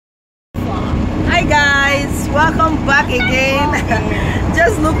Hi guys, welcome back again.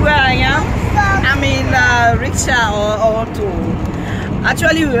 Just look where I am. I'm in Rickshaw or auto.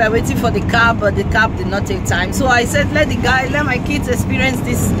 Actually, we were waiting for the cab, but the cab did not take time. So I said, let my kids experience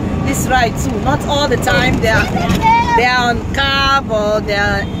this ride too. Not all the time they are on cab or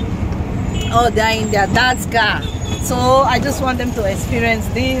they're in their dad's car. So I just want them to experience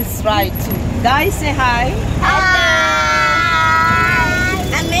this ride too. Guys, say hi. Hi.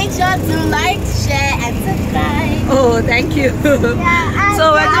 And make sure to like, share, and subscribe. Oh, thank you.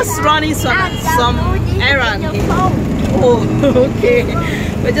 So we're just running some errand here. Oh, okay.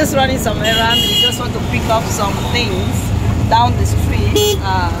 We're just running some errand. We just want to pick up some things down the street,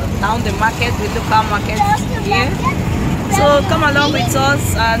 down the market, the local market here. So come along with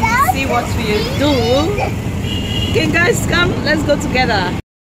us and see what we do. Okay guys, come, let's go together.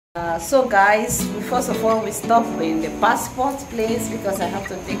 So guys, first of all, we stop in the passport place because I have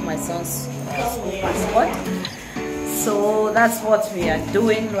to take my son's school passport. So that's what we are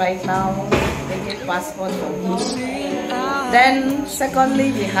doing right now, taking passport from him. Then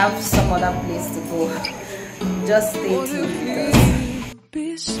secondly, we have some other place to go. Just stay tuned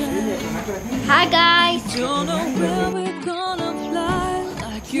with us. Hi guys. Don't know where we're gonna fly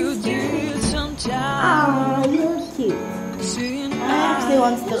like you did sometimes. Oh, you're cute. I actually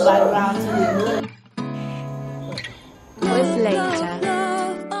want to go around to you. With later.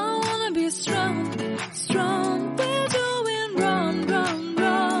 I wanna be strong. We're doing wrong,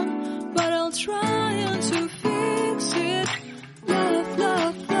 but I'll try to fix it.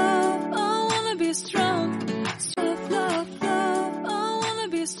 Love. I wanna be strong. Love. I wanna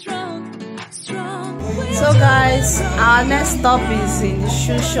be strong. So guys, our next stop is in the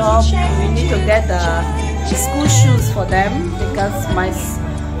shoe shop. We need to get the school shoes for them because my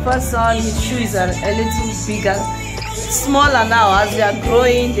first son, his shoes are a little bigger, smaller now. As they are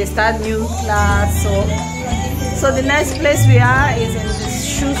growing, they start new class. So the next place we are is in the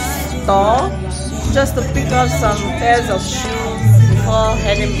shoe store, just to pick up some pairs of shoes before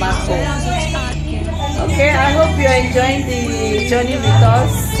heading back home. Okay, I hope you're enjoying the journey with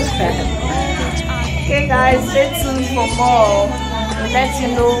us. Okay guys, stay tuned for more. We'll let you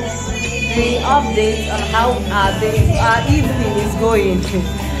know the update on how our evening is going.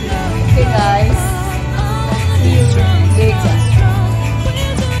 Okay guys, see you later.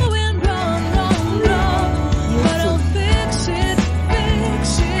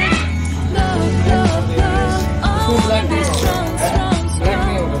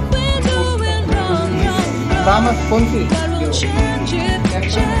 Vamos, ponte.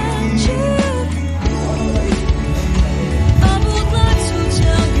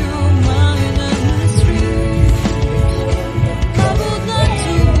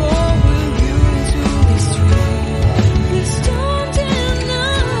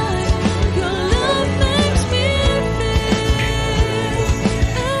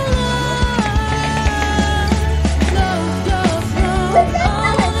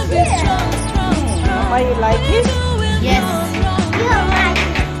 Why you like it? Yes.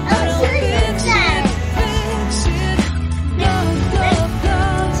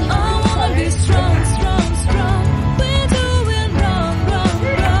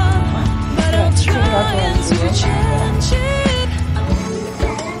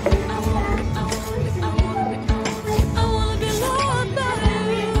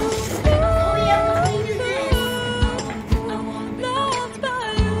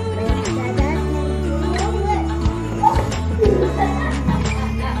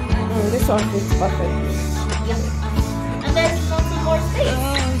 This one fits perfect. Yeah. And there's lots of more space.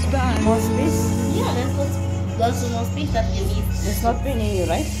 More space? Yeah, there's lots of more space that you need. It's not pinning you,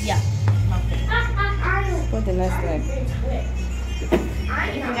 right? Yeah. Put the next leg.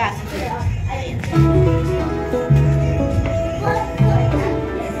 You forgot to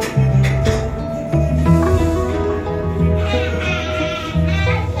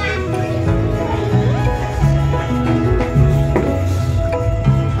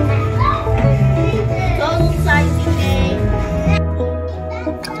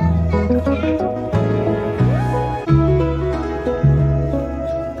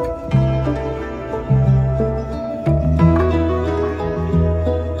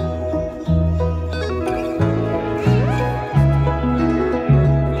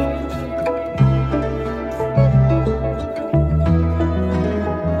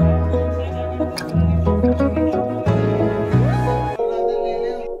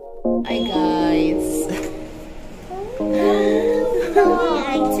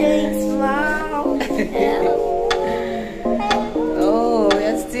Oh,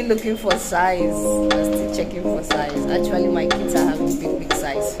 we're still looking for size. We're still checking for size. Actually, my kids are having big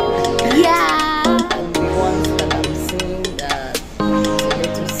size. Yeah.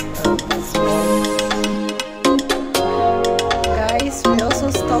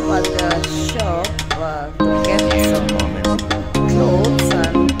 clothes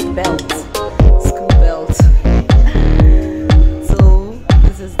and belt, school belt. So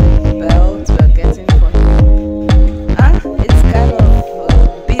this is the belt we're getting for him. It's kind of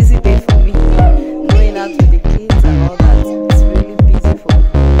a busy day for me, going out with the kids and all that. It's really busy for me.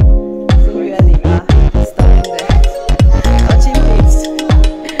 So here they are, standing there, touching things.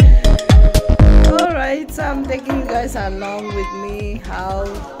 Alright, so I'm taking you guys along with me how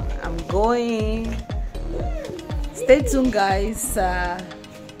I'm going. Stay tuned, guys.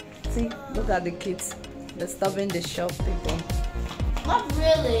 See, look at the kids. They're stopping the shop, people. Not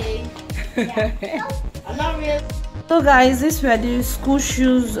really. Yeah. I'm not really. So guys, these were the school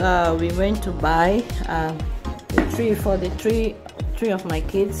shoes we went to buy. The three of my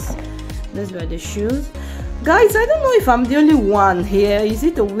kids. These were the shoes. Guys, I don't know if I'm the only one here. Is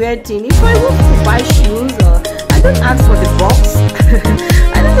it a weird thing? If I want to buy shoes, or I don't ask for the box.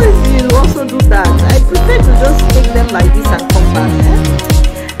 I don't know if you also do that. I prefer to just take them like this and come back.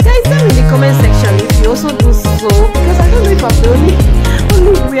 Guys, tell me in the comment section if you also do so, because I don't know if I'm the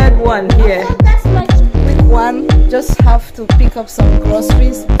only weird one here. That's my Quick one, just have to pick up some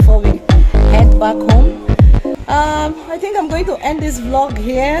groceries before we head back home. I think I'm going to end this vlog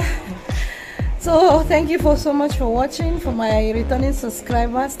here. So thank you for so much for watching. For my returning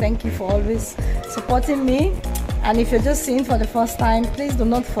subscribers, thank you for always supporting me. And if you're just seeing for the first time, please do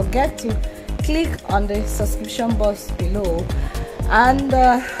not forget to click on the subscription box below and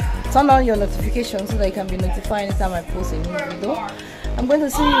turn on your notifications so that you can be notified anytime I post a new video. I'm going to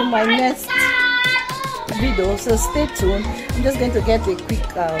see you in my next video, so stay tuned. I'm just going to get a quick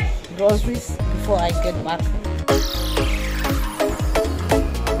groceries before I get back.